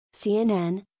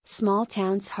CNN, small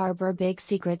towns harbor big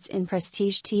secrets in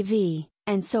prestige TV,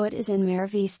 and so it is in Mare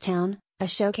of Easttown, a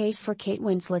showcase for Kate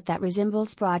Winslet that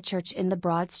resembles Broadchurch in the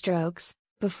broad strokes,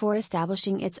 before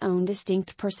establishing its own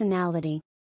distinct personality.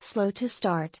 Slow to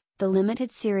start, the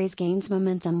limited series gains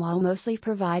momentum while mostly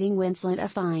providing Winslet a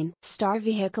fine star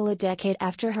vehicle a decade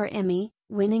after her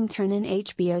Emmy-winning turn in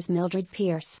HBO's Mildred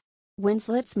Pierce.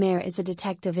 Winslet's Mare is a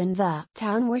detective in the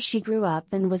town where she grew up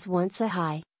and was once a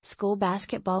high school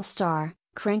basketball star,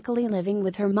 crankily living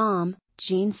with her mom,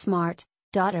 Jean Smart,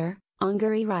 daughter,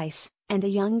 Ungary Rice, and a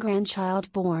young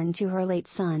grandchild born to her late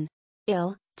son.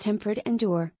 Ill-tempered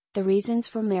endure, the reasons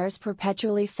for Mare's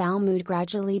perpetually foul mood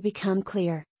gradually become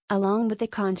clear, along with the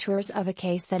contours of a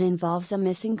case that involves a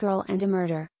missing girl and a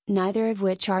murder, neither of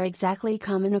which are exactly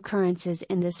common occurrences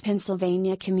in this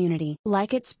Pennsylvania community.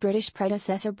 Like its British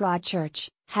predecessor Broadchurch,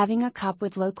 having a cop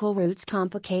with local roots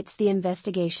complicates the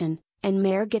investigation, and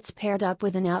Mare gets paired up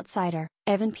with an outsider,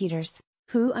 Evan Peters,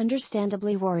 who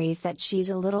understandably worries that she's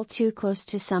a little too close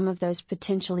to some of those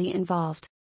potentially involved.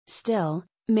 Still,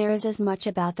 Mare is as much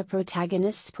about the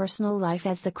protagonist's personal life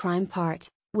as the crime part,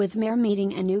 with Mare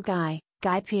meeting a new guy,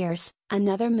 Guy Pearce,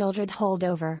 another Mildred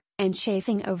holdover, and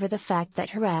chafing over the fact that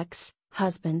her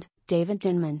ex-husband, David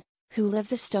Denman, who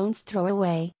lives a stone's throw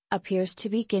away, appears to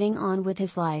be getting on with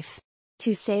his life.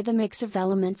 To say the mix of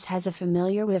elements has a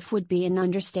familiar whiff would be an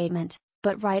understatement,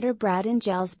 but writer Braden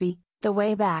Gelsby, The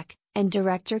Way Back, and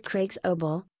director Craig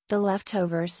Obel, The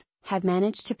Leftovers, have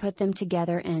managed to put them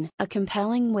together in a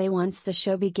compelling way once the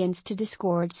show begins to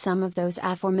disgorge some of those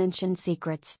aforementioned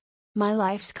secrets. "My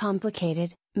life's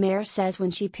complicated," Mare says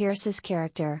when she Pierce's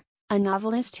character, a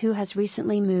novelist who has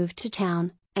recently moved to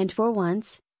town, and for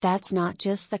once, that's not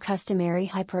just the customary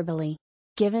hyperbole.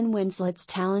 Given Winslet's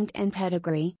talent and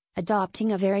pedigree,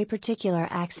 adopting a very particular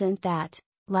accent that,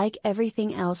 like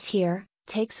everything else here,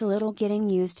 takes a little getting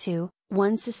used to,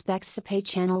 one suspects the pay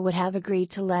channel would have agreed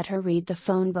to let her read the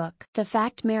phone book. The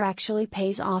fact Mare actually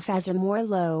pays off as a more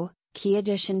low-key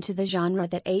addition to the genre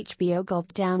that HBO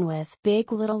gulped down with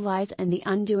Big Little Lies and The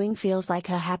Undoing feels like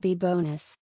a happy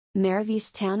bonus. Mare of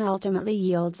Easttown ultimately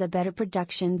yields a better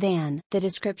production than the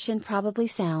description probably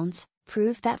sounds,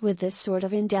 proof that with this sort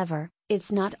of endeavor,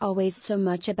 it's not always so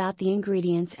much about the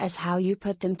ingredients as how you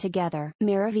put them together.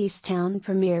 Mare of Easttown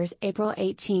premieres April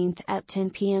 18 at 10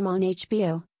 p.m. on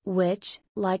HBO, which,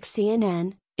 like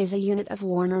CNN, is a unit of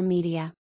Warner Media.